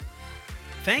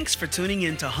Thanks for tuning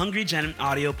in to Hungry Gen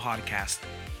Audio Podcast.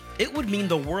 It would mean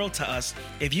the world to us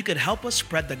if you could help us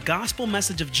spread the gospel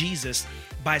message of Jesus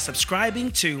by subscribing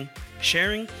to,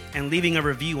 sharing, and leaving a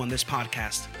review on this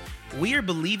podcast. We are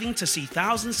believing to see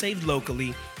thousands saved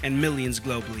locally and millions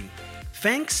globally.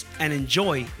 Thanks and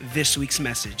enjoy this week's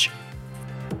message.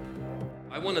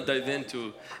 I want to dive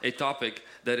into a topic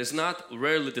that is not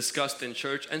rarely discussed in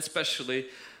church, and especially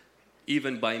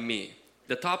even by me.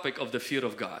 The topic of the fear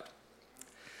of God.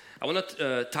 I want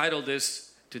to title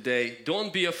this today,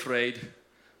 Don't Be Afraid,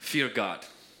 Fear God.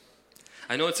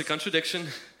 I know it's a contradiction,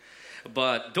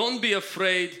 but don't be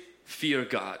afraid, fear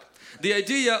God. The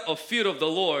idea of fear of the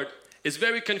Lord is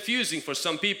very confusing for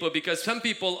some people, because some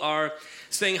people are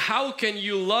saying, how can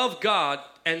you love God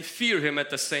and fear Him at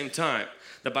the same time?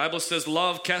 The Bible says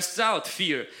love casts out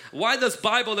fear. Why does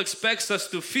Bible expect us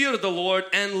to fear the Lord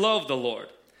and love the Lord?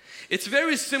 It's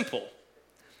very simple.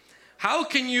 How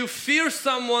can you fear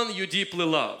someone you deeply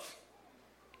love?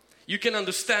 You can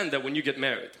understand that when you get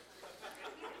married.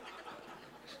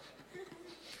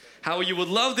 How you would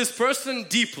love this person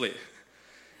deeply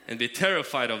and be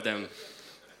terrified of them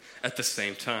at the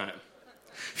same time.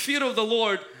 Fear of the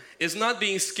Lord is not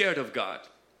being scared of God.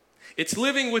 It's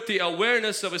living with the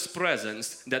awareness of His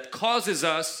presence that causes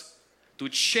us to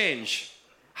change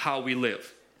how we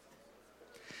live.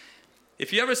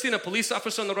 If you ever seen a police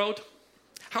officer on the road,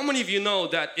 how many of you know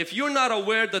that if you're not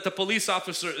aware that the police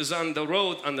officer is on the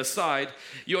road on the side,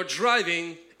 your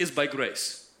driving is by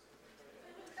grace?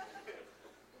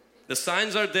 The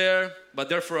signs are there, but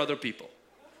they're for other people.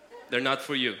 They're not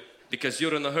for you, because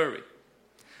you're in a hurry,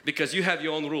 because you have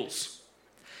your own rules.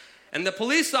 And the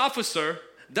police officer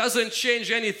doesn't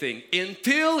change anything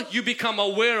until you become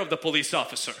aware of the police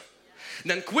officer.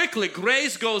 Then quickly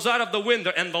grace goes out of the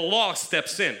window and the law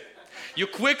steps in. You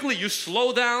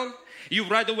slow down, you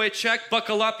right away check,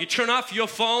 buckle up, you turn off your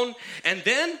phone, and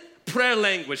then prayer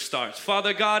language starts.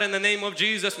 Father God, in the name of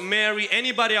Jesus, Mary,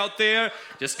 anybody out there,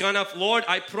 just kind of, Lord,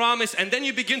 I promise. And then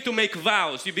you begin to make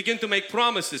vows, you begin to make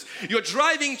promises. Your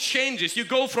driving changes. You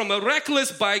go from a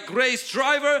reckless by grace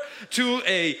driver to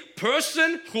a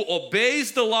person who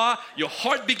obeys the law. Your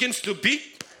heart begins to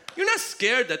beat. You're not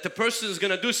scared that the person is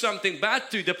going to do something bad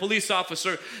to the police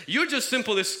officer. You're just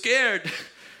simply scared.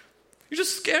 You're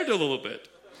just scared a little bit.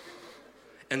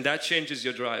 And that changes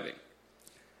your driving.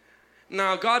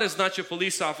 Now, God is not your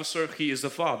police officer, He is the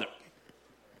Father.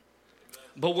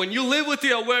 But when you live with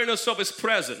the awareness of His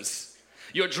presence,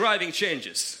 your driving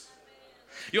changes.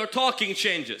 Your talking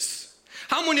changes.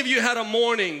 How many of you had a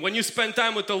morning when you spent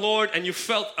time with the Lord and you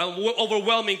felt an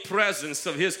overwhelming presence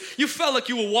of His? You felt like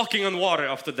you were walking on water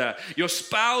after that. Your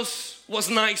spouse was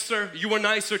nicer, you were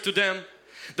nicer to them.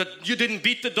 That you didn't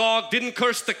beat the dog, didn't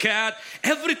curse the cat.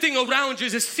 Everything around you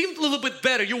just seemed a little bit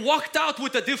better. You walked out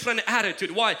with a different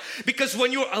attitude. Why? Because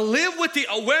when you live with the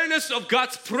awareness of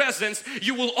God's presence,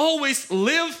 you will always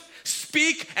live,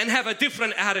 speak, and have a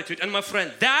different attitude. And my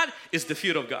friend, that is the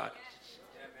fear of God.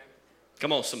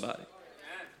 Come on, somebody.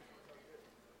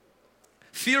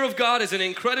 Fear of God is an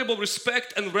incredible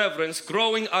respect and reverence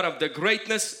growing out of the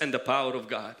greatness and the power of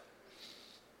God.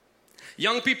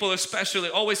 Young people especially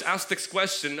always ask this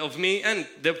question of me, and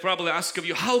they'll probably ask of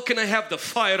you, how can I have the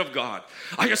fire of God?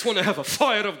 I just want to have a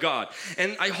fire of God.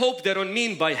 And I hope they don't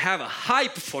mean by have a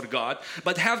hype for God,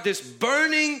 but have this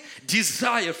burning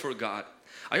desire for God.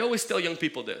 I always tell young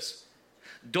people this: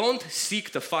 don't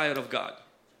seek the fire of God,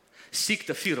 seek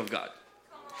the fear of God.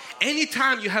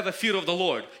 Anytime you have a fear of the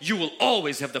Lord, you will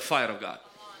always have the fire of God.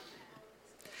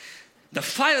 The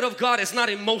fire of God is not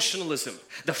emotionalism.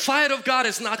 The fire of God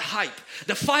is not hype.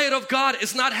 The fire of God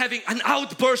is not having an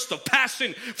outburst of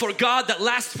passion for God that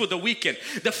lasts for the weekend.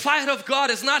 The fire of God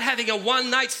is not having a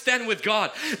one-night stand with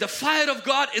God. The fire of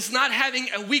God is not having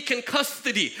a weekend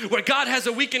custody where God has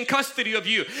a weekend custody of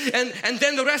you. And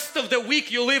then the rest of the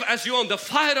week you live as you own. The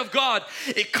fire of God,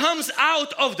 it comes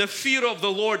out of the fear of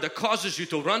the Lord that causes you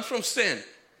to run from sin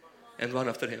and run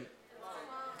after Him.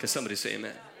 Can somebody say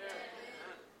amen?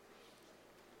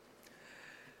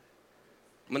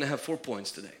 I'm going to have 4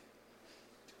 points today.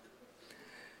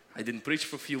 I didn't preach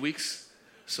for a few weeks,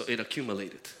 so it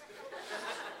accumulated.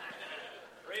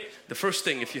 The first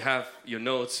thing, if you have your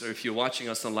notes or if you're watching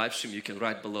us on live stream, you can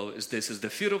write below, is this: is the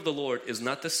fear of the Lord is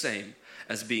not the same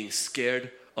as being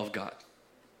scared of God.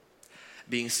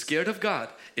 Being scared of God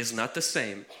is not the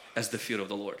same as the fear of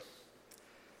the Lord.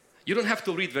 You don't have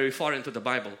to read very far into the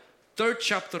Bible. 3rd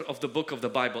chapter of the book of the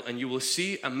Bible, and you will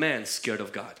see a man scared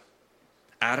of God.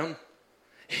 Adam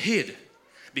hid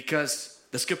because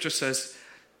the scripture says,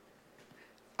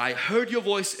 I heard your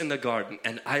voice in the garden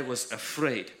and I was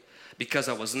afraid because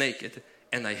I was naked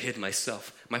and I hid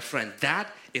myself. My friend,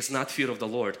 that is not fear of the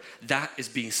Lord. That is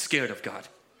being scared of God.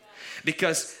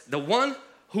 Because the one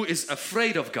who is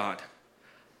afraid of God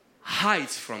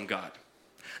hides from God.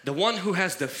 The one who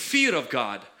has the fear of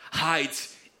God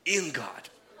hides in God.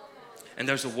 And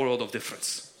there's a world of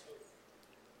difference.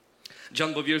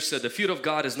 John Bevere said the fear of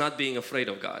God is not being afraid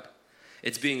of God.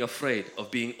 It's being afraid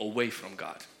of being away from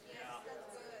God.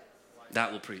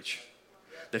 That will preach.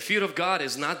 The fear of God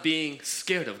is not being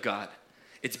scared of God.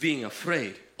 It's being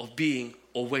afraid of being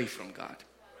away from God.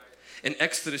 In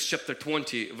Exodus chapter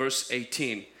 20 verse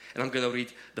 18, and I'm going to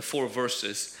read the 4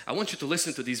 verses. I want you to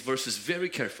listen to these verses very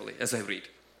carefully as I read.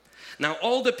 Now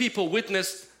all the people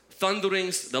witnessed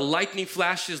thunderings, the lightning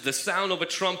flashes, the sound of a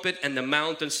trumpet, and the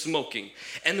mountain smoking.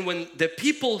 And when the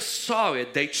people saw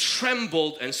it, they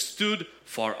trembled and stood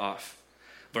far off.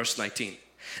 Verse 19.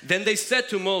 Then they said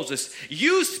to Moses,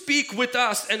 you speak with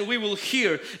us and we will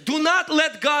hear. Do not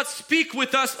let God speak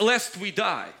with us lest we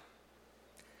die.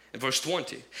 In verse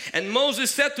 20. And Moses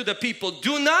said to the people,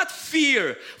 do not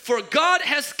fear, for God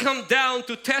has come down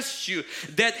to test you,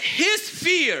 that His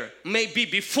fear may be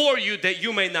before you, that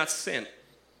you may not sin.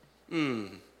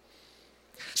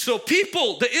 So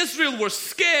people, the Israel were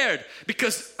scared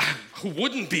because who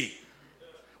wouldn't be?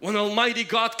 When Almighty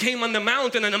God came on the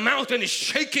mountain and the mountain is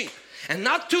shaking, and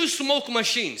not 2 smoke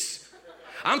machines.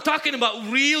 I'm talking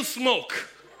about real smoke.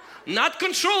 Not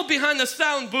controlled behind a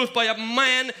sound booth by a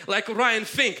man like Ryan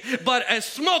Fink, but a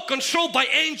smoke controlled by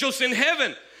angels in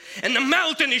heaven. And the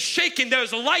mountain is shaking,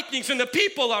 there's lightnings, and the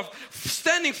people are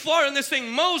standing far and they're saying,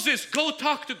 Moses, go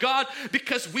talk to God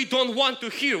because we don't want to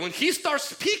hear. When He starts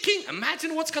speaking,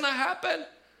 imagine what's going to happen.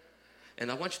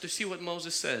 And I want you to see what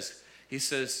Moses says. He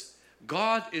says,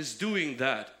 God is doing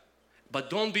that, but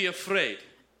don't be afraid.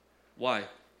 Why?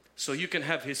 So you can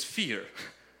have His fear.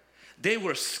 They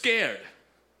were scared,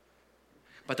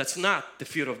 but that's not the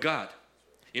fear of God.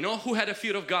 You know who had a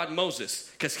fear of God? Moses.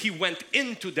 Because he went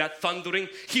into that thundering.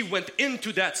 He went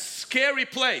into that scary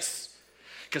place.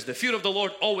 Because the fear of the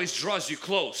Lord always draws you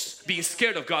close. Being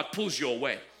scared of God pulls you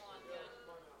away.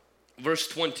 Verse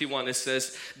 21, it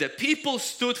says, the people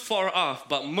stood far off,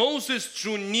 but Moses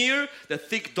drew near the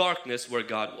thick darkness where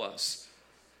God was.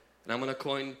 And I'm going to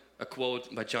coin a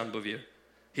quote by John Bevere.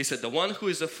 He said, the one who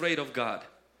is afraid of God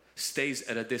stays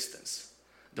at a distance.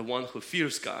 The one who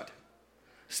fears God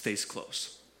stays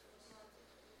close.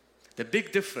 The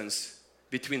big difference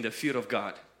between the fear of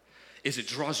God is it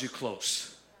draws you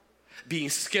close. Being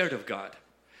scared of God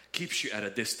keeps you at a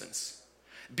distance.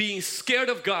 Being scared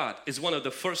of God is one of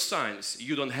the first signs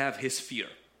you don't have His fear.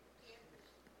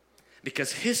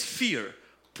 Because His fear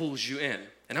pulls you in.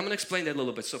 And I'm going to explain that a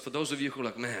little bit. So for those of you who are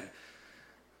like, man,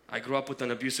 I grew up with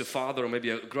an abusive father, or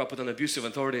maybe I grew up with an abusive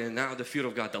authority, and now the fear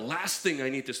of God. The last thing I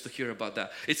need is to hear about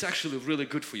that. It's actually really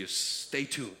good for you. Stay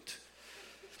tuned.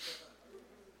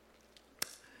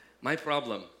 My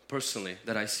problem, personally,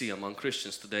 that I see among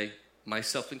Christians today,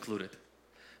 myself included,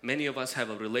 many of us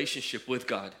have a relationship with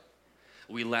God.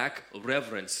 We lack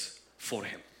reverence for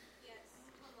Him.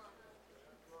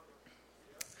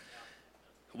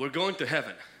 We're going to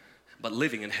heaven, but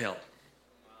living in hell.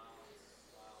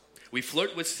 We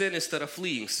flirt with sin instead of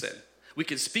fleeing sin. We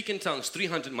can speak in tongues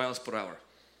 300 miles per hour.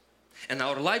 And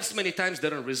our lives many times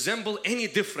don't resemble any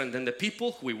different than the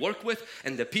people who we work with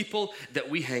and the people that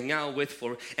we hang out with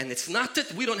for. And it's not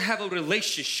that we don't have a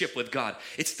relationship with God.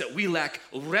 It's that we lack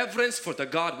reverence for the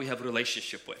God we have a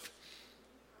relationship with.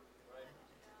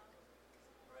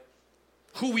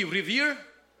 Who we revere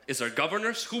is our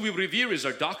governors. Who we revere is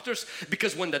our doctors.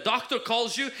 Because when the doctor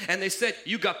calls you and they said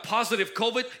you got positive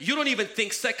COVID, you don't even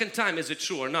think second time, is it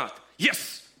true or not?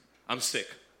 Yes, I'm sick.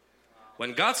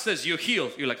 When God says you're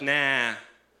healed, you're like, nah.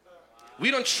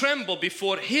 We don't tremble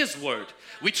before His word.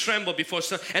 We tremble before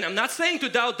some. And I'm not saying to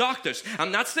doubt doctors.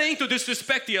 I'm not saying to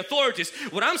disrespect the authorities.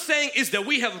 What I'm saying is that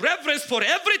we have reverence for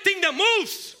everything that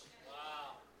moves.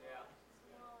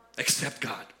 Except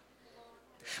God.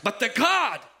 But the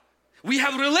God we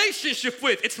have a relationship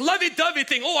with, it's lovey-dovey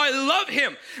thing. Oh, I love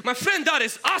Him. My friend, that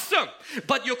is awesome.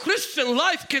 But your Christian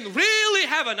life can really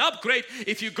have an upgrade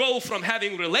if you go from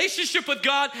having a relationship with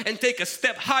God and take a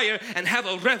step higher and have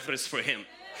a reverence for Him.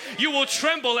 You will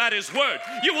tremble at His word.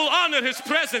 You will honor His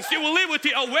presence. You will live with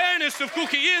the awareness of who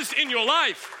He is in your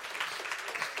life.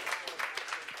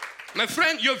 My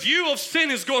friend, your view of sin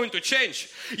is going to change.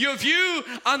 Your view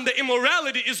on the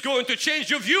immorality is going to change.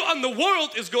 Your view on the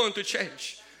world is going to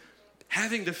change.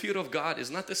 Having the fear of God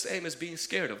is not the same as being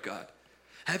scared of God.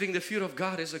 Having the fear of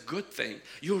God is a good thing.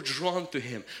 You're drawn to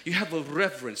Him. You have a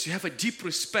reverence. You have a deep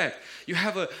respect. You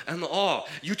have an awe.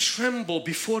 You tremble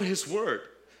before His word.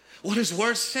 What His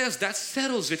Word says, that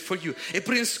settles it for you. It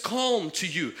brings calm to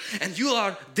you. And you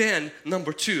are then,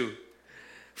 number 2,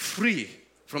 free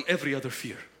from every other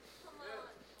fear.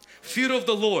 Fear of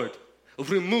the Lord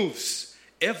removes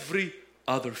every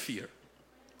other fear.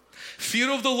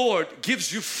 Fear of the Lord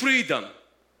gives you freedom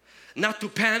not to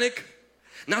panic,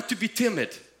 not to be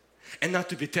timid, and not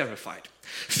to be terrified.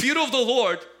 Fear of the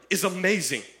Lord is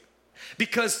amazing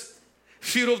because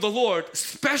fear of the Lord,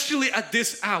 especially at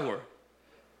this hour,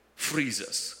 frees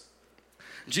us.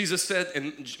 Jesus said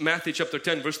in Matthew chapter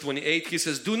 10 verse 28, He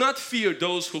says, do not fear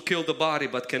those who kill the body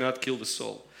but cannot kill the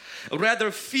soul. Rather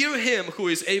fear Him who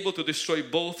is able to destroy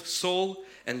both soul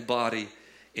and body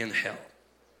in hell.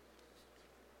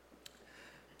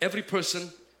 Every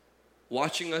person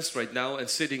watching us right now and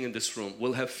sitting in this room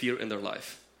will have fear in their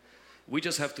life. We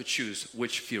just have to choose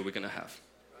which fear we're going to have.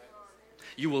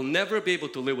 You will never be able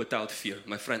to live without fear,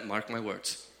 my friend, mark my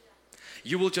words.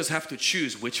 You will just have to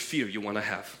choose which fear you want to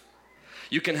have.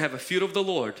 You can have a fear of the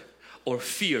Lord or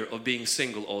fear of being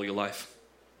single all your life.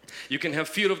 You can have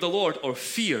fear of the Lord or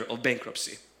fear of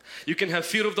bankruptcy. You can have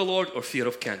fear of the Lord or fear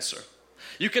of cancer.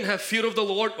 You can have fear of the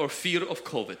Lord or fear of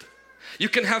COVID. You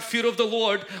can have fear of the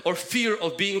Lord or fear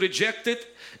of being rejected,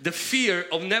 the fear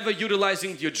of never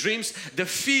utilizing your dreams, the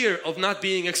fear of not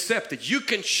being accepted. You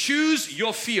can choose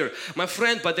your fear, my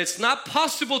friend, but it's not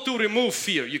possible to remove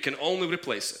fear. You can only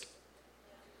replace it.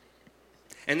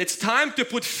 And it's time to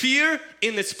put fear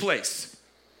in its place.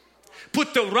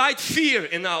 Put the right fear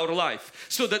in our life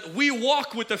so that we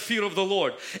walk with the fear of the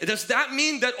Lord. Does that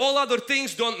mean that all other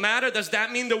things don't matter? Does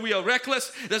that mean that we are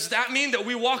reckless? Does that mean that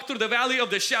we walk through the valley of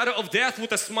the shadow of death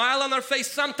with a smile on our face?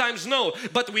 Sometimes no,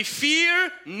 but we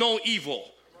fear no evil.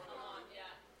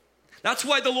 That's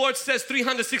why the Lord says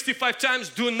 365 times,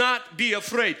 do not be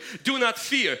afraid, do not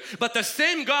fear. But the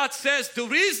same God says the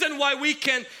reason why we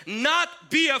can not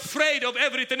be afraid of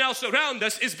everything else around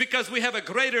us is because we have a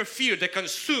greater fear that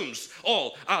consumes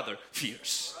all other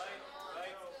fears.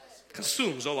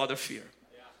 Consumes all other fear.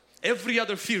 Every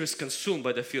other fear is consumed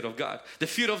by the fear of God. The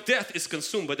fear of death is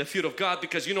consumed by the fear of God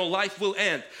because you know life will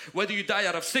end. Whether you die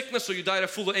out of sickness or you die out of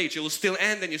full age, it will still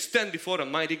end and you stand before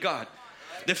Almighty God.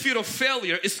 The fear of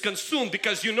failure is consumed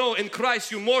because you know in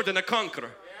Christ you're more than a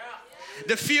conqueror.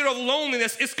 The fear of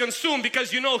loneliness is consumed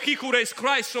because you know He who raised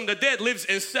Christ from the dead lives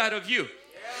inside of you.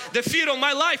 The fear of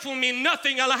my life will mean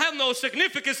nothing, I'll have no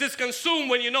significance, is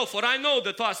consumed when you know, for I know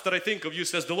the thoughts that I think of you,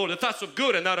 says the Lord, the thoughts of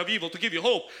good and not of evil, to give you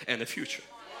hope and a future.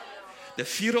 The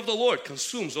fear of the Lord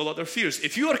consumes all other fears.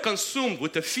 If you are consumed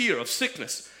with the fear of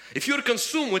sickness, if you're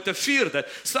consumed with the fear that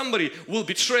somebody will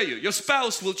betray you, your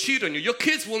spouse will cheat on you, your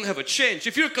kids will never change.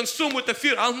 If you're consumed with the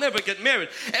fear, I'll never get married,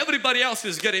 everybody else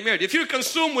is getting married. If you're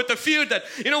consumed with the fear that,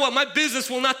 you know what, my business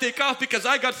will not take off because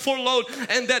I got furloughed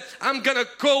and that I'm gonna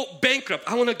go bankrupt,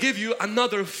 I want to give you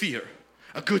another fear,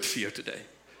 a good fear today.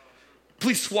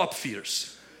 Please swap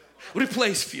fears,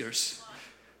 replace fears.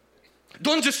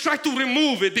 Don't just try to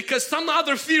remove it because some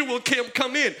other fear will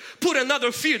come in. Put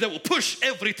another fear that will push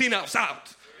everything else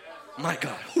out. My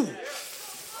God. Whew.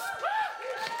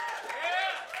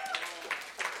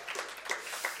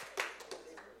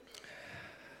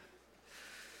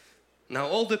 Now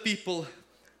all the people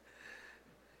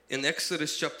in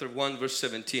Exodus chapter 1 verse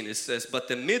 17 it says, but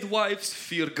the midwives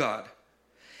feared God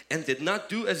and did not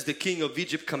do as the king of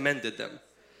Egypt commanded them,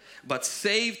 but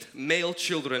saved male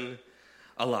children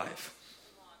alive.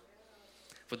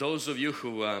 For those of you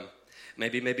who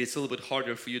maybe it's a little bit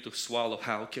harder for you to swallow,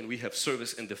 how can we have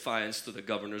service in defiance to the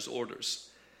governor's orders?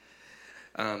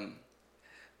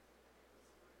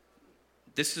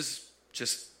 This is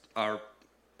just our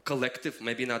collective,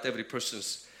 maybe not every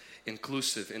person's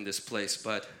inclusive in this place,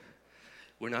 but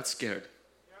we're not scared.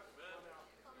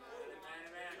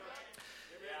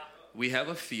 We have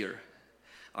a fear.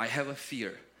 I have a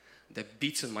fear that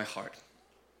beats in my heart.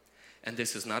 And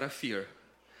this is not a fear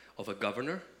of a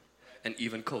governor and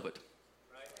even COVID.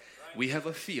 We have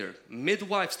a fear.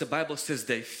 Midwives, the Bible says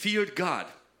they feared God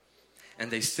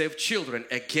and they saved children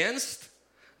against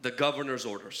the governor's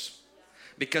orders.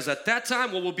 Because at that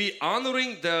time what would be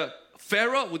honoring the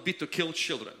Pharaoh would be to kill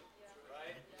children.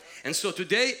 And so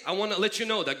today I want to let you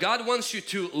know that God wants you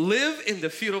to live in the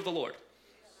fear of the Lord.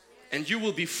 And you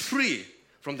will be free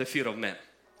from the fear of man.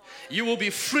 You will be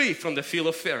free from the fear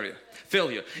of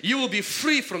failure. You will be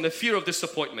free from the fear of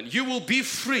disappointment. You will be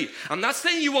free. I'm not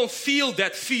saying you won't feel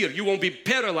that fear. You won't be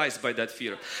paralyzed by that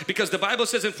fear. Because the Bible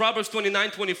says in Proverbs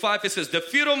 29:25, it says, the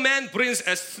fear of man brings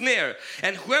a snare,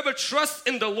 and whoever trusts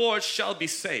in the Lord shall be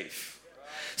safe.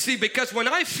 See, because when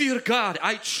I fear God,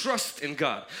 I trust in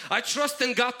God. I trust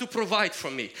in God to provide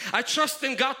for me. I trust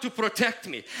in God to protect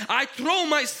me. I throw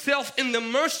myself in the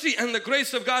mercy and the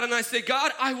grace of God, and I say,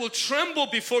 God, I will tremble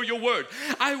before your word.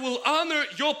 I will honor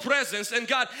your presence. And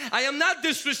God, I am not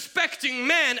disrespecting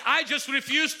man. I just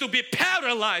refuse to be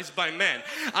paralyzed by man.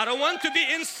 I don't want to be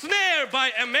ensnared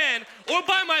by a man or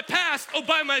by my past or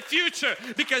by my future,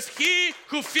 because he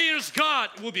who fears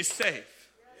God will be saved.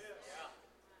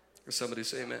 Somebody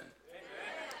say amen. Amen.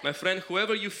 My friend,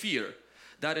 whoever you fear,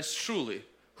 that is truly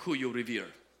who you revere.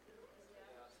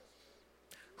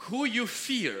 Who you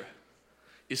fear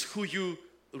is who you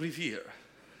revere.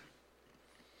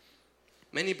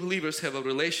 Many believers have a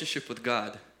relationship with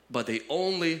God, but they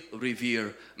only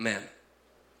revere man.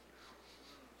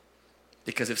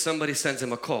 Because if somebody sends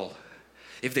them a call,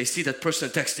 if they see that person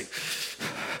texting,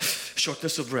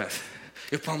 shortness of breath,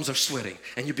 your palms are sweating,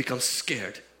 and you become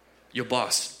scared, your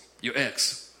boss, your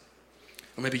ex,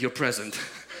 or maybe your present,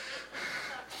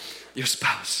 your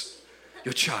spouse,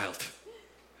 your child,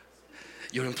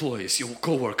 your employees, your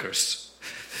co-workers.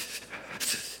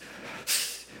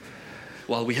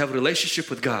 While we have a relationship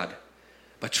with God,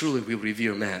 but truly we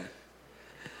revere man.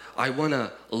 I want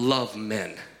to love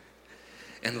men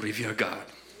and revere God.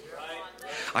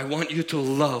 I want you to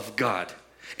love God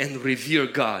and revere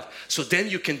God, so then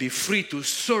you can be free to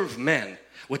serve men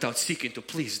without seeking to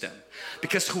please them.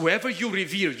 Because whoever you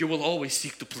revere, you will always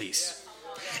seek to please.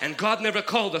 And God never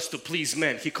called us to please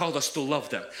men. He called us to love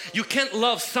them. You can't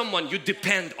love someone you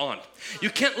depend on. You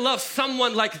can't love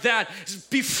someone like that.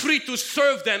 Be free to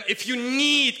serve them if you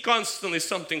need constantly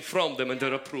something from them and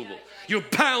their approval. You're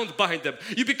bound by them.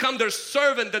 You become their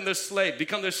servant and their slave.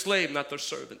 Become their slave, not their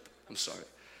servant. I'm sorry.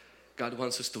 God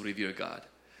wants us to revere God.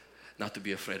 Not to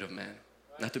be afraid of man.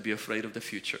 Not to be afraid of the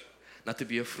future. Not to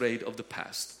be afraid of the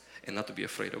past, and not to be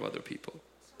afraid of other people.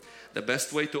 The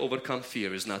best way to overcome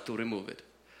fear is not to remove it,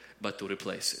 but to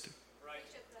replace it.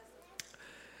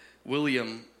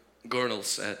 William Gurnall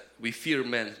said, we fear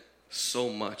men so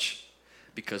much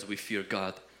because we fear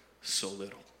God so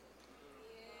little.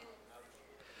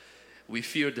 We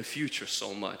fear the future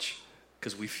so much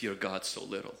because we fear God so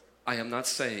little. I am not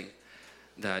saying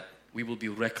that we will be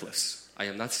reckless. I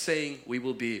am not saying we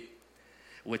will be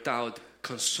without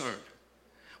concern,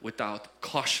 without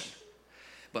caution.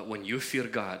 But when you fear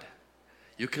God,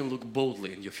 you can look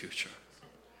boldly in your future.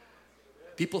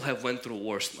 People have went through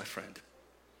worse, my friend.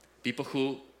 People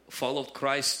who followed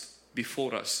Christ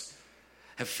before us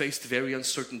have faced very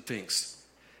uncertain things.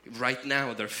 Right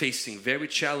now they're facing very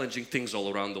challenging things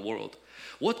all around the world.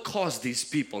 What caused these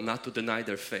people not to deny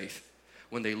their faith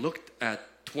when they looked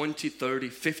at 20, 30,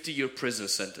 50-year prison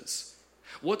sentence?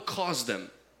 What caused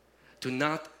them to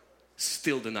not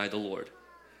still deny the Lord?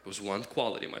 It was one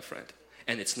quality, my friend,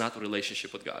 and it's not a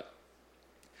relationship with God.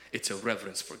 It's a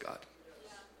reverence for God.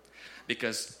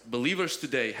 Because believers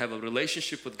today have a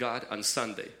relationship with God on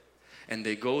Sunday, and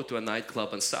they go to a nightclub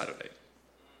on Saturday.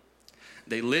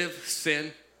 They live,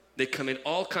 sin, they commit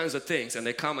all kinds of things, and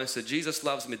they come and say, Jesus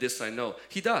loves me, this I know.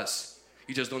 He does.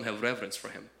 You just don't have reverence for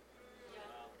Him.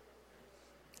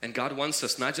 And God wants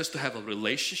us not just to have a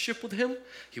relationship with Him,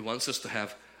 He wants us to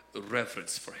have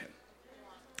reverence for Him.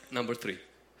 Number 3,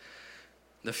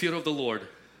 the fear of the Lord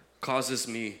causes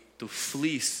me to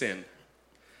flee sin.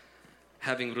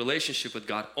 Having a relationship with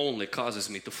God only causes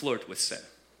me to flirt with sin.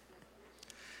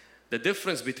 The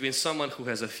difference between someone who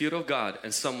has a fear of God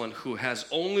and someone who has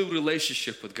only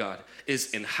relationship with God is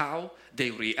in how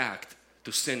they react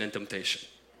to sin and temptation.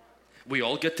 We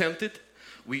all get tempted.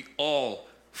 We all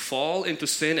fall into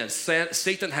sin, and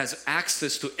Satan has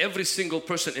access to every single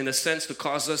person in a sense to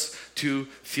cause us to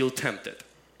feel tempted.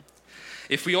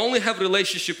 If we only have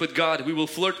relationship with God, we will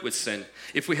flirt with sin.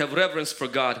 If we have reverence for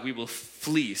God, we will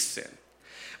flee sin.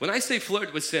 When I say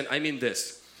flirt with sin, I mean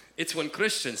this. It's when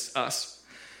Christians, us,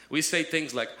 we say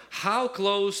things like, how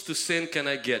close to sin can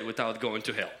I get without going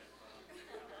to hell?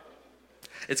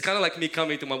 It's kind of like me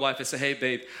coming to my wife and say, hey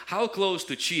babe, how close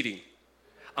to cheating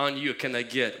on you can I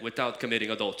get without committing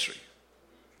adultery?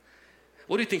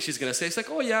 What do you think she's going to say? It's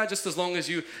like, oh yeah, just as long as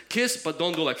you kiss, but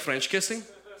don't do like French kissing.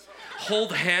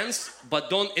 Hold hands, but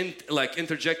don't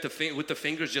interject with the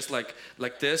fingers, just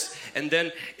like this. And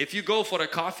then if you go for a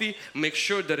coffee, make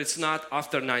sure that it's not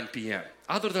after 9 p.m.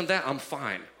 Other than that, I'm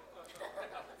fine.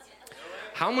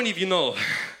 How many of you know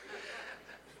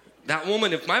that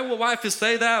woman, if my wife is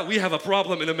say that, we have a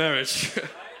problem in a marriage.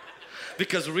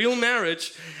 Because real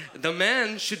marriage, the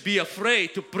man should be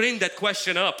afraid to bring that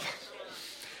question up.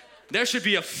 There should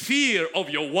be a fear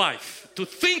of your wife to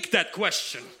think that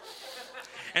question.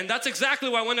 And that's exactly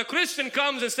why when a Christian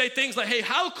comes and say things like, hey,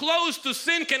 how close to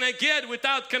sin can I get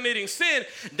without committing sin?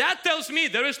 That tells me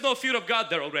there is no fear of God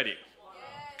there already.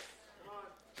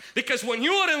 Because when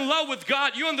you are in love with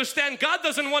God, you understand God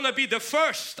doesn't want to be the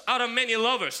first out of many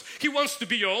lovers. He wants to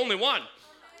be your only one.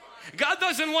 God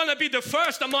doesn't want to be the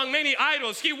first among many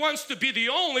idols. He wants to be the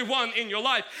only one in your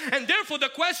life. And therefore the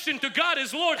question to God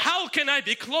is, Lord, how can I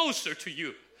be closer to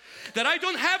you? That I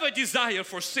don't have a desire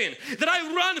for sin, that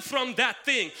I run from that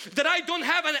thing, that I don't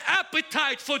have an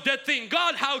appetite for that thing.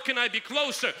 God, how can I be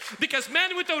closer? Because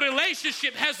man with a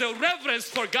relationship has a reverence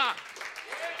for God.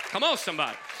 Come on,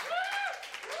 somebody.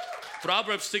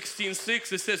 Proverbs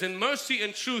 16:6, it says, in mercy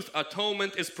and truth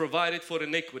atonement is provided for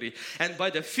iniquity, and by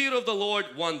the fear of the Lord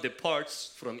one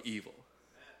departs from evil.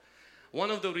 One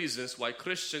of the reasons why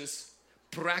Christians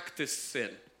practice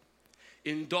sin,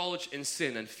 indulge in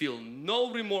sin and feel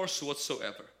no remorse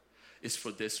whatsoever is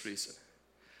for this reason.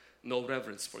 No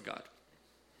reverence for God.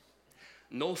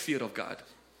 No fear of God.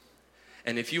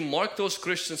 And if you mark those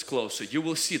Christians closer, you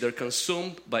will see they're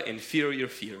consumed by inferior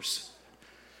fears.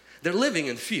 They're living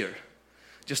in fear,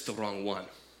 just the wrong one.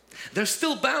 They're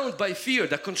still bound by fear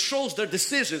that controls their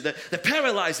decisions, that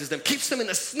paralyzes them, keeps them in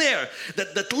a snare,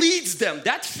 that leads them.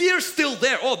 That fear's still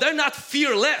there. Oh, they're not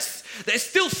fearless. They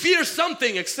still fear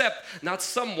something, except not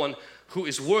someone who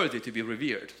is worthy to be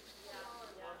revered.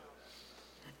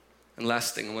 And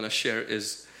last thing I want to share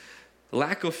is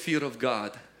lack of fear of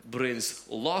God brings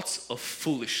lots of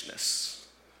foolishness.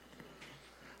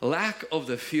 Lack of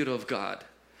the fear of God.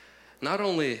 Not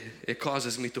only it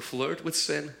causes me to flirt with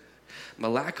sin, but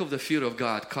lack of the fear of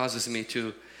God causes me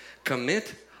to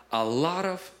commit a lot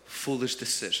of foolish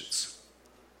decisions.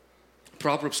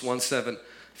 Proverbs 1:7,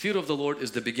 fear of the Lord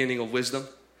is the beginning of wisdom,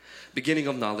 beginning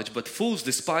of knowledge, but fools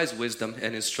despise wisdom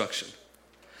and instruction.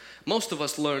 Most of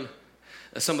us learn,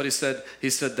 somebody said,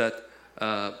 he said that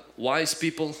wise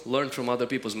people learn from other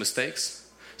people's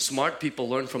mistakes, smart people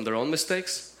learn from their own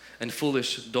mistakes, and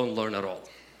foolish don't learn at all.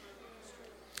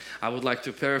 I would like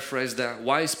to paraphrase that.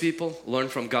 Wise people learn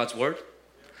from God's word.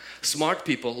 Smart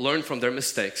people learn from their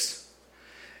mistakes.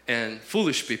 And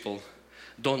foolish people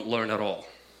don't learn at all.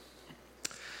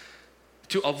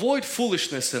 To avoid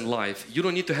foolishness in life, you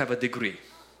don't need to have a degree.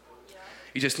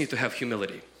 You just need to have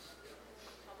humility.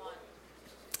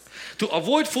 To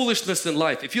avoid foolishness in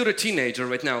life, if you're a teenager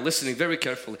right now, listening very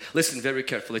carefully, listen very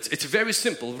carefully. It's very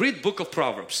simple. Read book of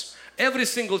Proverbs. Every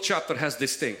single chapter has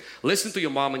this thing. Listen to your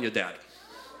mom and your dad.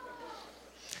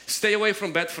 Stay away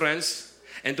from bad friends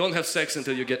and don't have sex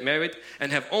until you get married,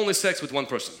 and have only sex with one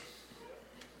person.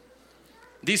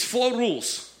 These 4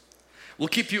 rules will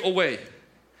keep you away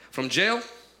from jail.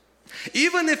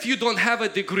 Even if you don't have a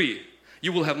degree,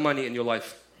 you will have money in your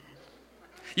life.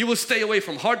 You will stay away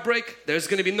from heartbreak. There's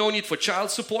going to be no need for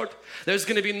child support. There's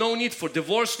going to be no need for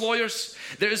divorce lawyers.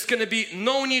 There's going to be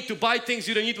no need to buy things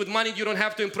you don't need with money. You don't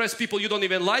have to impress people you don't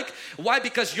even like. Why?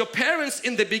 Because your parents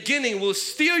in the beginning will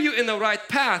steer you in the right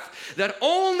path, that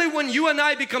only when you and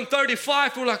I become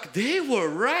 35, we're like, they were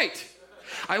right.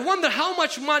 I wonder how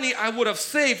much money I would have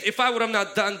saved if I would have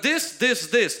not done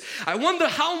this. I wonder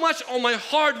how much of my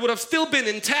heart would have still been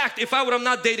intact if I would have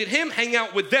not dated him, hang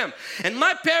out with them. And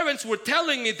my parents were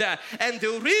telling me that. And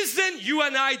the reason you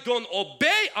and I don't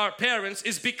obey our parents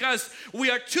is because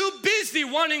we are too busy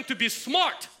wanting to be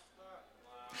smart.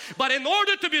 But in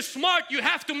order to be smart, you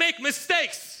have to make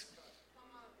mistakes.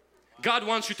 God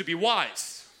wants you to be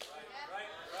wise.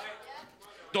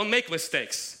 Don't make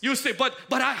mistakes. You say, but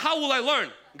how will I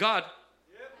learn? God.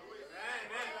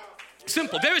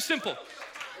 Simple, very simple.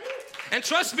 And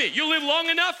trust me, you live long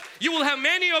enough, you will have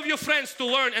many of your friends to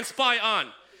learn and spy on.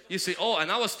 You say, oh,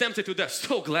 and I was tempted to death.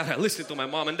 So glad I listened to my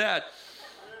mom and dad.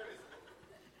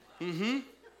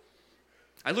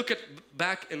 I look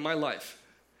back in my life.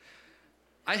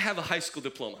 I have a high school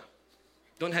diploma.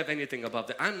 Don't have anything above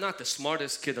that. I'm not the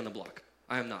smartest kid on the block.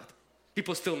 I am not.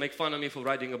 People still make fun of me for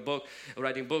writing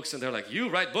books, and they're like, you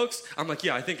write books? I'm like,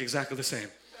 yeah, I think exactly the same.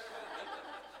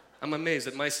 I'm amazed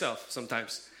at myself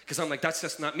sometimes, because I'm like, that's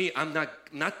just not me. I'm not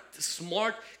the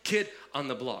smart kid on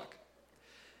the block.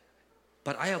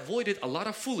 But I avoided a lot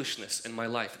of foolishness in my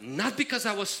life, not because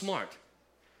I was smart.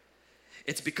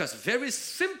 It's because very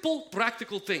simple,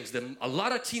 practical things that a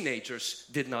lot of teenagers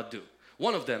did not do.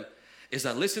 One of them is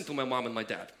I listened to my mom and my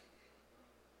dad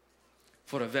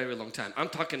for a very long time. I'm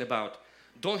talking about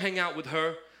don't hang out with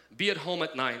her, be at home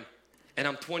at 9, and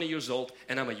I'm 20 years old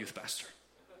and I'm a youth pastor.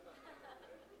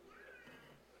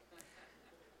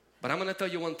 But I'm going to tell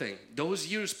you one thing. Those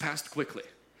years passed quickly,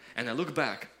 and I look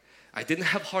back. I didn't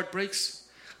have heartbreaks.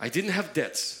 I didn't have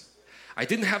debts. I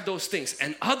didn't have those things.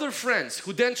 And other friends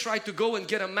who then tried to go and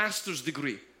get a master's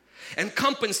degree, and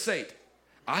compensate.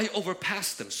 I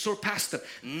overpassed them, surpassed them,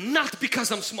 not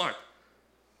because I'm smart,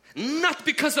 not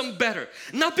because I'm better,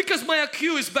 not because my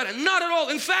IQ is better, not at all.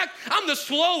 In fact, I'm the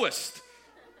slowest.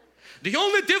 The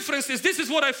only difference is, this is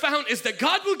what I found, is that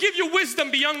God will give you wisdom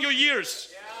beyond your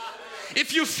years.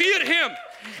 If you fear Him.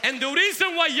 And the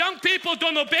reason why young people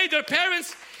don't obey their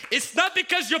parents, it's not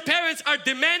because your parents are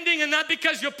demanding and not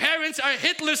because your parents are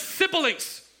Hitler's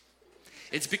siblings.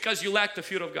 It's because you lack the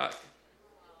fear of God.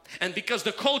 And because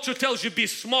the culture tells you be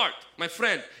smart. My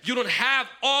friend, you don't have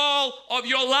all of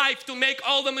your life to make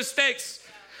all the mistakes.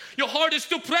 Your heart is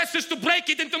too precious to break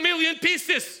it into a million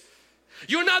pieces.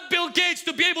 You're not Bill Gates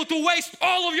to be able to waste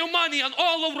all of your money on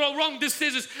all of the wrong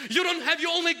decisions. You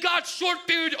only got short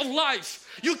period of life.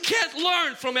 You can't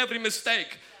learn from every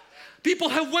mistake. People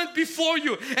have went before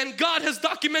you and God has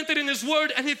documented in His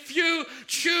Word, and if you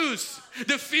choose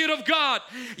the fear of God,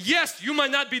 yes, you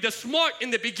might not be the smart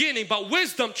in the beginning, but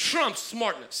wisdom trumps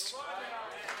smartness.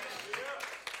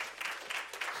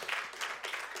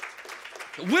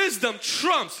 Wisdom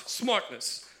trumps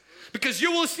smartness. Because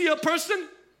you will see a person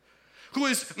who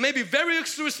is maybe very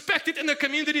respected in the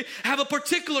community, have a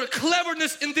particular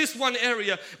cleverness in this one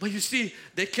area, but you see,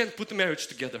 they can't put marriage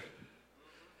together.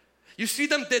 You see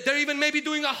them, they're even maybe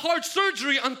doing a heart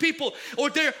surgery on people, or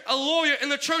they're a lawyer,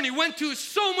 an attorney, went to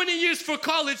so many years for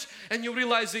college, and you're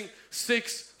realizing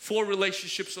 4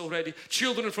 relationships already,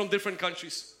 children from different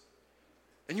countries.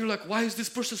 And you're like, why is this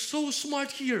person so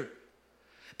smart here?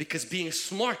 Because being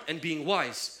smart and being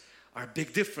wise are a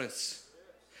big difference.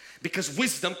 Because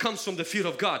wisdom comes from the fear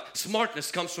of God. Smartness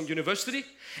comes from university,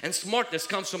 and smartness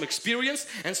comes from experience,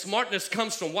 and smartness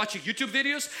comes from watching YouTube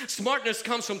videos. Smartness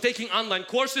comes from taking online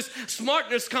courses.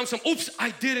 Smartness comes from, oops,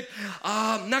 I did it.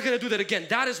 I'm not gonna do that again.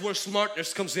 That is where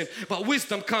smartness comes in. But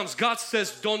wisdom comes. God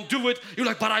says, don't do it. You're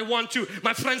like, but I want to.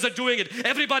 My friends are doing it.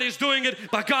 Everybody's doing it.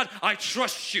 But God, I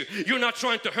trust you. You're not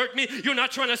trying to hurt me. You're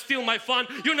not trying to steal my fun.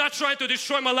 You're not trying to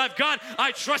destroy my life. God,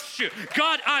 I trust you.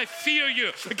 God, I fear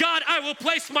you. God, I will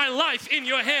place my life in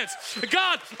your hands.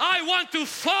 God, I want to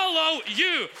follow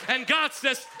you. And God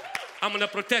says, I'm gonna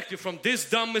protect you from this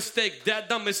dumb mistake,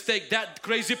 that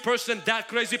crazy person, that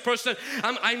crazy person.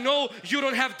 I know you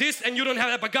don't have this and you don't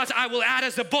have that, but God, I will add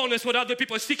as a bonus what other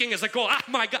people are seeking as a goal. Ah,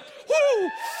 my God. Woo!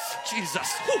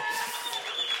 Jesus. Woo!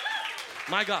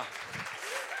 My God.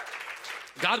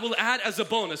 God will add as a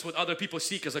bonus what other people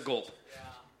seek as a goal.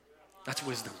 That's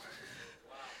wisdom.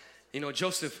 You know,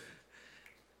 Joseph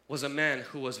was a man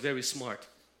who was very smart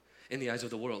in the eyes of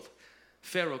the world.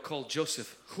 Pharaoh called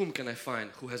Joseph, whom can I find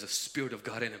who has a spirit of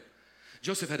God in him?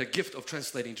 Joseph had a gift of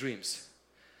translating dreams.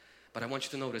 But I want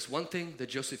you to notice one thing that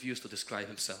Joseph used to describe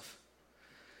himself.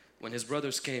 When his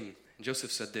brothers came,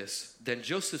 Joseph said this, then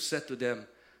Joseph said to them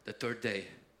the third day,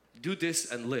 do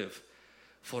this and live,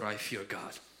 for I fear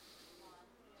God.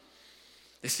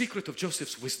 The secret of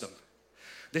Joseph's wisdom,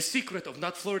 the secret of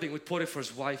not flirting with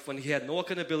Potiphar's wife when he had no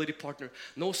accountability partner,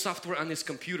 no software on his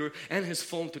computer and his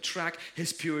phone to track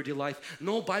his purity life,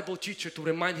 no Bible teacher to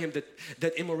remind him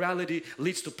that immorality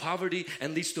leads to poverty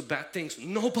and leads to bad things.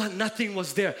 Nothing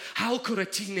was there. How could a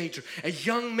teenager, a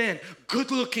young man,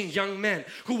 good-looking young man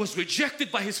who was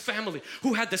rejected by his family,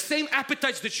 who had the same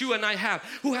appetites that you and I have,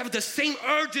 who have the same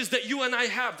urges that you and I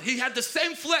have, he had the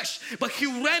same flesh, but he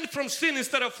ran from sin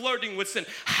instead of flirting with sin.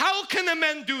 How can a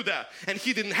man do that? And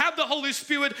he didn't have the Holy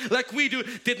Spirit like we do,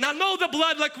 did not know the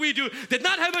blood like we do, did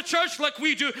not have a church like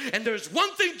we do. And there's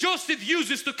one thing Joseph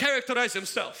uses to characterize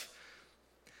himself.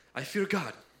 I fear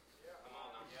God.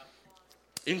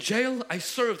 In jail, I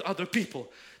served other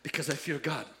people because I fear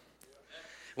God.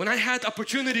 When I had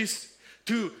opportunities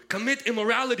to commit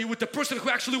immorality with the person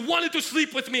who actually wanted to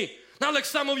sleep with me, not like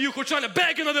some of you who are trying to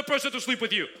beg another person to sleep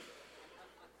with you.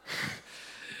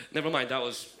 Never mind, that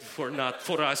was not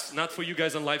for us, not for you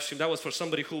guys on live stream. That was for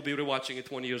somebody who will be rewatching it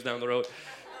 20 years down the road.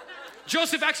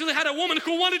 Joseph actually had a woman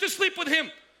who wanted to sleep with him.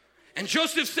 And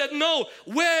Joseph said, no,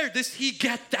 where does he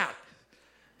get that?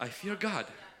 I fear God.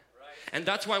 And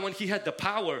that's why when he had the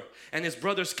power and his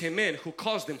brothers came in who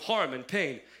caused him harm and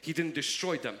pain, he didn't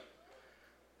destroy them.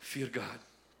 Fear God.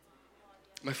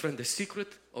 My friend, the secret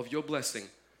of your blessing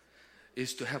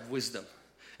is to have wisdom.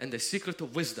 And the secret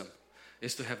of wisdom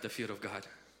is to have the fear of God.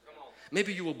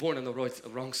 Maybe you were born on the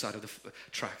wrong side of the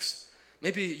tracks.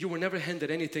 Maybe you were never handed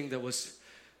anything that was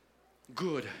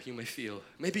good, you may feel.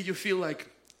 Maybe you feel like,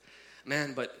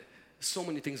 man, but so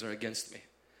many things are against me.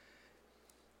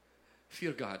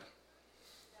 Fear God.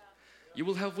 You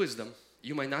will have wisdom.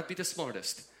 You might not be the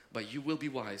smartest, but you will be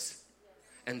wise.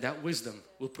 And that wisdom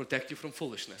will protect you from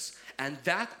foolishness. And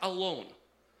that alone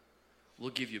will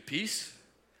give you peace,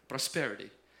 prosperity,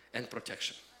 and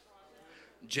protection.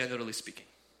 Generally speaking.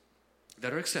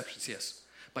 There are exceptions, yes.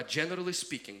 But generally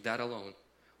speaking, that alone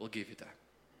will give you that.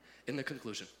 In the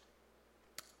conclusion,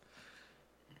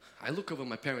 I look over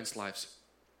my parents' lives,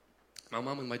 my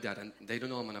mom and my dad, and they don't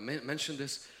know I'm going to mention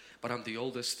this, but I'm the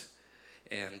oldest,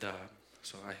 and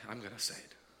so I'm going to say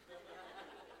it.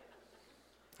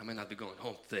 I may not be going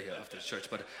home today after church,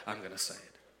 but I'm going to say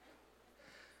it.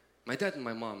 My dad and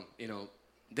my mom, you know,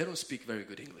 they don't speak very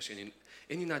good English. And in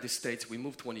the United States, we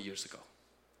moved 20 years ago.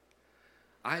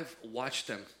 I've watched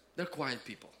them. They're quiet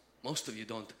people. Most of you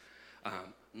don't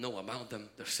know about them.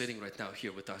 They're sitting right now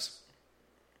here with us.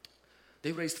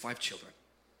 They raised 5 children.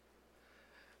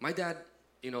 My dad,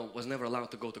 you know, was never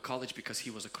allowed to go to college because he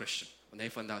was a Christian. When they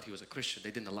found out he was a Christian,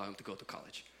 they didn't allow him to go to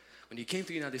college. When he came to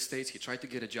the United States, he tried to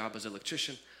get a job as an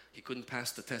electrician. He couldn't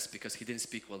pass the test because he didn't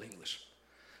speak well English.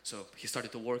 So he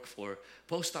started to work for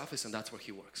post office, and that's where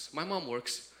he works. My mom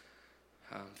works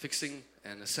fixing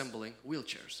and assembling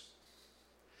wheelchairs.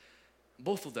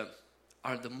 Both of them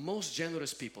are the most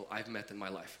generous people I've met in my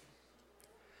life.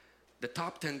 The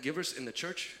top 10 givers in the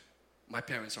church, my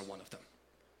parents are one of them.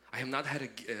 I have not had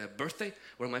a birthday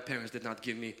where my parents did not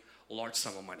give me a large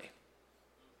sum of money.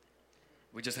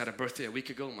 We just had a birthday a week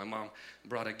ago. My mom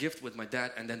brought a gift with my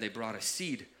dad, and then they brought a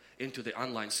seed into the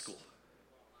online school.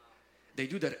 They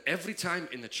do that every time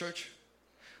in the church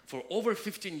for over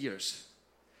 15 years.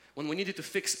 When we needed to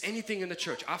fix anything in the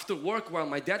church, after work while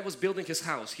my dad was building his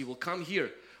house, he will come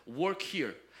here, work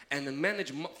here, and then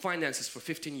manage finances for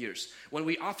 15 years. When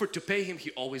we offered to pay him,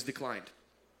 he always declined.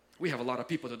 We have a lot of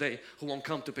people today who won't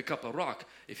come to pick up a rock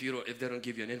if they don't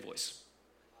give you an invoice.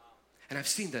 And I've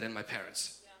seen that in my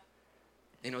parents.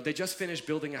 You know, they just finished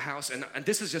building a house, and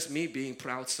this is just me being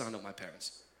proud son of my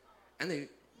parents. And they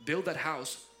build that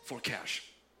house for cash.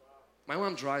 My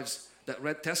mom drives that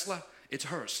red Tesla. It's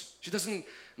hers. She doesn't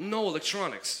know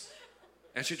electronics,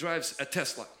 and she drives a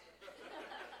Tesla.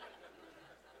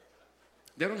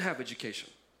 They don't have education.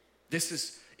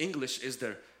 English is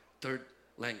their third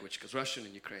language, because Russian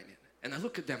and Ukrainian. And I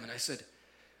look at them and I said,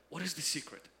 what is the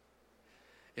secret?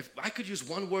 If I could use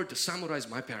one word to summarize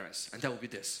my parents, and that would be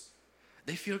this: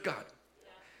 they fear God.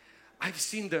 I've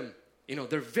seen them, you know,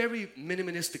 they're very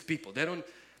minimalistic people. They don't,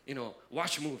 you know,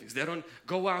 watch movies. They don't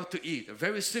go out to eat. They're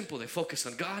very simple. They focus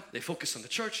on God. They focus on the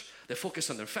church. They focus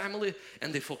on their family,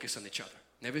 and they focus on each other.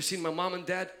 Never seen my mom and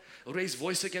dad raise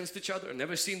voice against each other.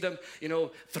 Never seen them, you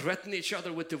know, threaten each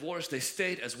other with divorce. They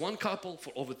stayed as one couple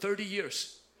for over 30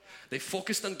 years. They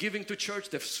focused on giving to church.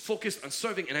 They've focused on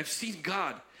serving. And I've seen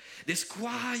God, this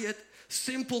quiet,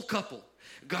 simple couple,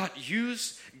 God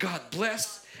use, God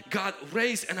bless, God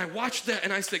raise. And I watched that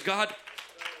and I said, God,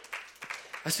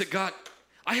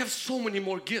 I have so many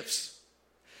more gifts.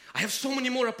 I have so many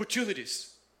more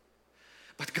opportunities.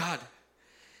 But God,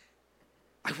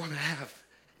 I want to have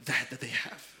that they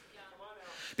have.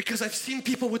 Because I've seen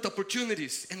people with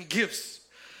opportunities and gifts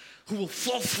who will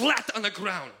fall flat on the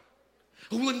ground,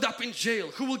 who will end up in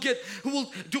jail, who will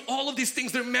do all of these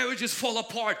things. Their marriages fall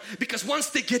apart because once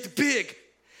they get big,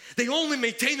 they only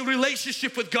maintain a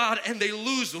relationship with God and they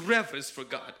lose reverence for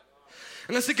God.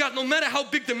 And I said, God, no matter how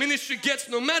big the ministry gets,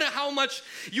 no matter how much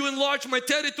you enlarge my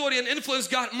territory and influence,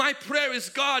 God, my prayer is,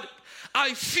 God,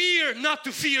 I fear not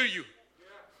to fear you.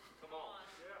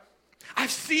 I've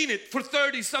seen it for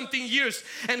 30 something years,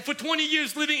 and for 20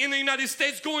 years living in the United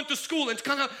States, going to school and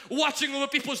kind of watching over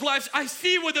people's lives. I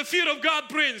see where the fear of God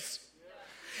brings.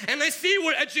 And I see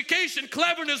where education,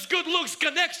 cleverness, good looks,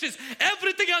 connections,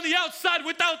 everything on the outside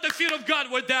without the fear of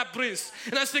God, where that brings.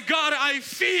 And I said, God, I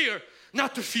fear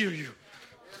not to fear you.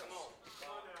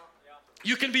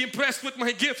 You can be impressed with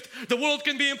my gift. The world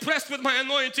can be impressed with my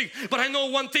anointing. But I know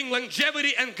one thing: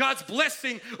 longevity and God's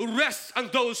blessing rests on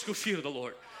those who fear the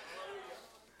Lord.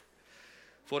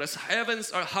 For as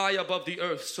heavens are high above the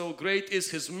earth, so great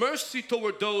is His mercy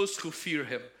toward those who fear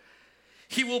Him.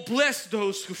 He will bless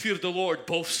those who fear the Lord,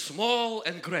 both small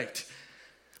and great.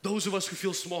 Those of us who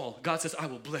feel small, God says, I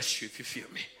will bless you if you fear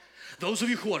me. Those of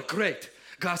you who are great,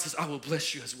 God says, I will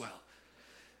bless you as well.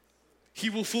 He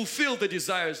will fulfill the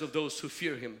desires of those who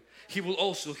fear Him. He will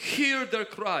also hear their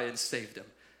cry and save them.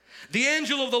 The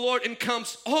angel of the Lord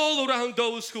encamps all around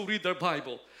those who read their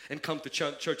Bible and come to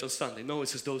church on Sunday. No, it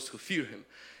says those who fear Him,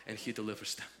 and He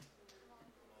delivers them.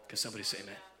 Can somebody say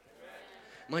amen?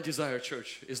 My desire,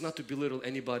 church, is not to belittle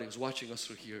anybody who's watching us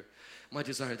through here. My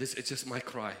desire, it's just my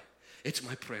cry. It's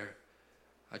my prayer.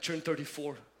 I turned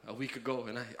 34 a week ago,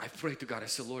 and I prayed to God. I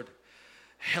said, Lord,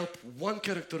 help one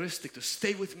characteristic to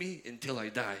stay with me until I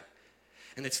die.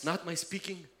 And it's not my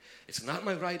speaking, it's not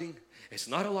my writing, it's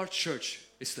not a large church,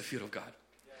 it's the fear of God.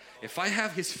 If I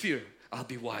have His fear, I'll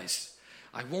be wise.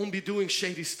 I won't be doing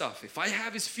shady stuff. If I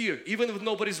have His fear, even if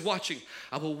nobody's watching,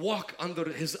 I will walk under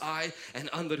His eye and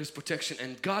under His protection,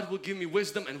 and God will give me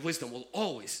wisdom, and wisdom will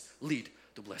always lead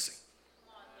to blessing.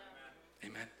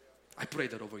 Amen. I pray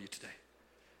that over you today,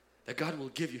 that God will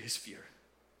give you His fear.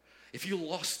 If you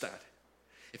lost that,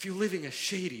 if you're living a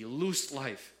shady, loose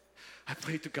life, I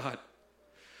pray to God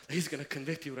that He's going to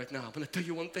convict you right now. I'm going to tell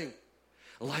you one thing.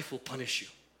 Life will punish you.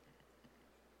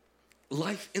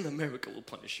 Life in America will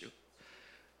punish you.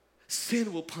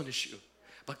 Sin will punish you.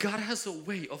 But God has a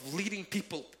way of leading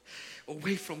people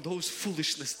away from those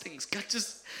foolishness things. God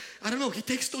just, I don't know, He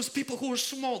takes those people who are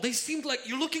small. They seem like,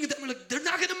 you're looking at them like, they're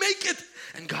not going to make it.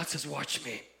 And God says, watch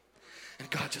me. And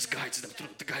God just guides them through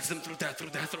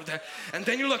that. And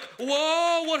then you're like,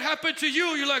 whoa, what happened to you?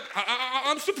 You're like,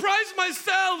 I'm surprised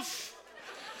myself.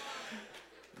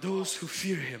 Those who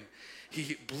fear Him,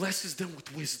 He blesses them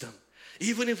with wisdom.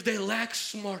 Even if they lack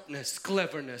smartness,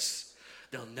 cleverness,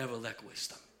 they'll never lack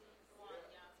wisdom.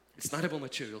 It's not about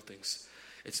material things.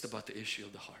 It's about the issue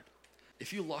of the heart.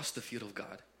 If you lost the fear of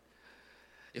God,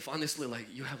 if honestly like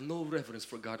you have no reverence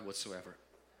for God whatsoever,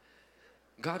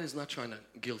 God is not trying to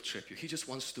guilt trip you. He just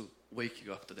wants to wake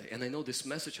you up today. And I know this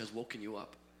message has woken you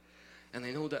up. And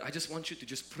I know that I just want you to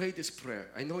just pray this prayer.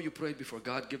 I know you prayed before,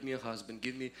 God, give me a husband,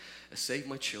 save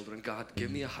my children, God,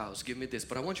 give me a house, give me this.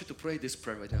 But I want you to pray this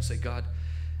prayer right now. Say, God,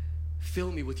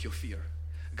 fill me with your fear.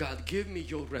 God, give me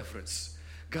your reverence.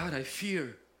 God, I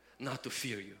fear not to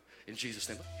fear you. In Jesus'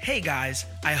 name. Hey guys,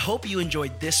 I hope you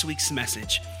enjoyed this week's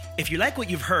message. If you like what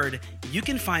you've heard, you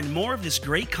can find more of this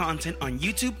great content on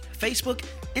YouTube, Facebook,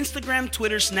 Instagram,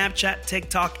 Twitter, Snapchat,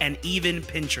 TikTok, and even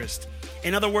Pinterest.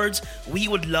 In other words, we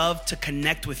would love to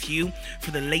connect with you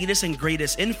for the latest and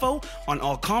greatest info on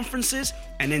all conferences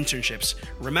and internships.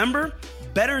 Remember,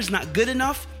 better is not good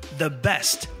enough. The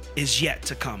best is yet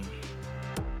to come.